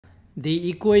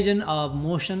The equation of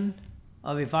motion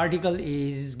of a particle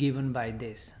is given by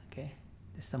this. Okay,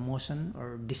 it's the motion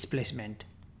or displacement.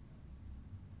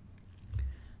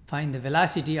 Find the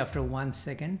velocity after 1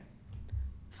 second.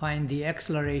 Find the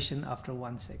acceleration after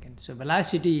 1 second. So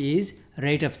velocity is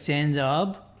rate of change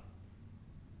of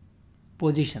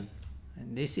position,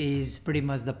 and this is pretty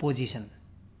much the position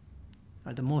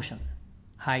or the motion.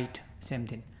 Height, same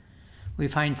thing. We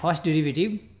find first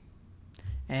derivative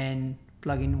and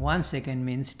plug in 1 second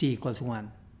means t equals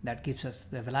 1. That gives us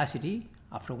the velocity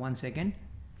after 1 second.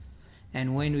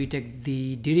 And when we take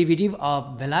the derivative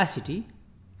of velocity,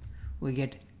 we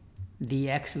get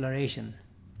the acceleration.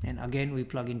 And again we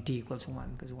plug in t equals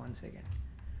 1 because 1 second.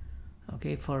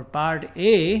 Okay, for part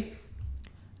A,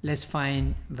 let's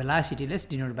find velocity. Let's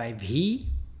denote by v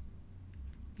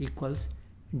equals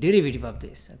derivative of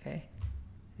this. Okay,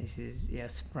 this is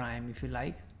s prime if you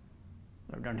like,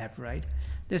 or don't have to write.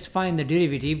 Let's find the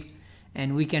derivative,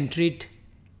 and we can treat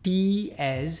t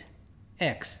as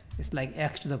x. It's like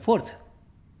x to the fourth.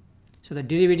 So the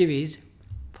derivative is,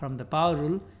 from the power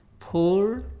rule,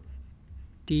 4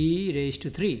 t raised to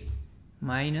 3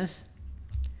 minus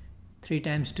 3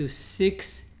 times to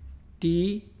 6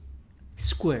 t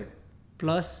squared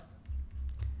plus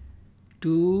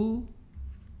 2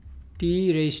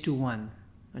 t raised to 1,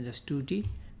 or just 2t,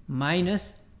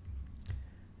 minus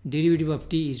derivative of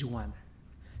t is 1.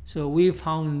 So we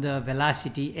found the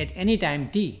velocity at any time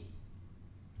t,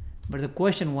 but the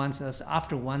question wants us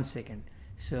after 1 second.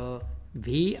 So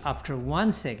v after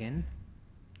 1 second,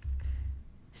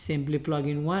 simply plug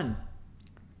in 1.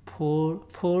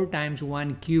 4 times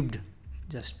 1 cubed,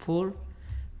 just 4,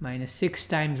 minus 6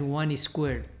 times 1 is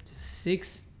squared,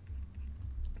 6,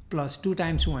 plus 2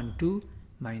 times 1, 2,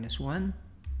 minus 1.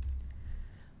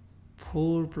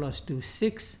 4 plus 2,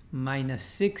 6, minus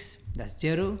 6, that's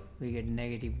 0, we get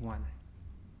negative 1.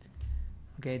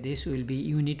 Okay, this will be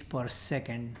unit per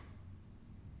second.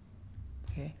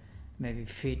 Okay, maybe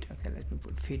feet. Okay, let me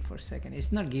put feet per second.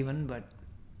 It's not given, but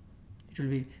it will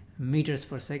be meters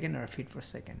per second or feet per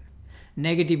second.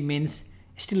 Negative means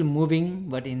still moving,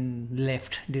 but in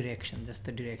left direction, just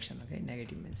the direction. Okay,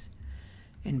 negative means.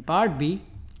 In part B,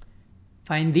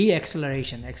 find the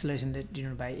acceleration. Acceleration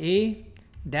denoted by a.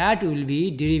 That will be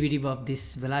derivative of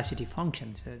this velocity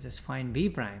function. So just find v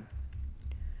prime.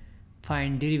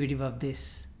 Find derivative of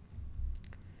this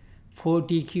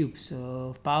 4t cubed.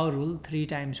 So power rule, 3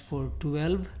 times 4,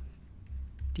 12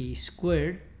 t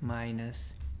squared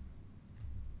minus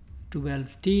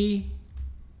 12t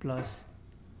plus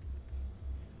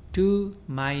 2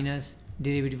 minus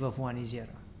derivative of 1 is 0.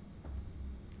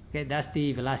 Okay, that's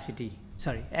the velocity,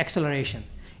 sorry, acceleration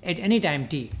at any time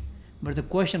t. But the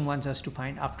question wants us to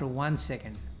find after 1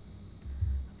 second.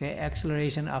 Okay,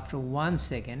 acceleration after 1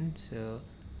 second. So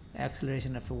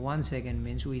acceleration after 1 second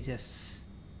means we just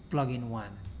plug in 1.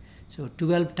 So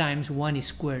 12 times 1 is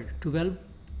squared, 12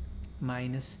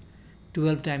 minus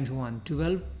 12 times 1,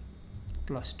 12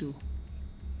 plus 2.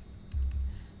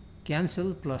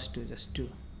 Cancel, plus 2, just 2.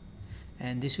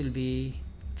 And this will be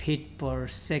feet per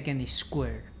second is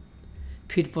squared.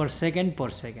 Feet per second.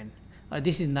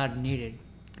 This is not needed,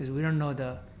 because we don't know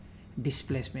the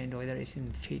displacement, whether it's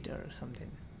in feet or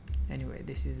something. Anyway,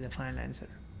 this is the final answer.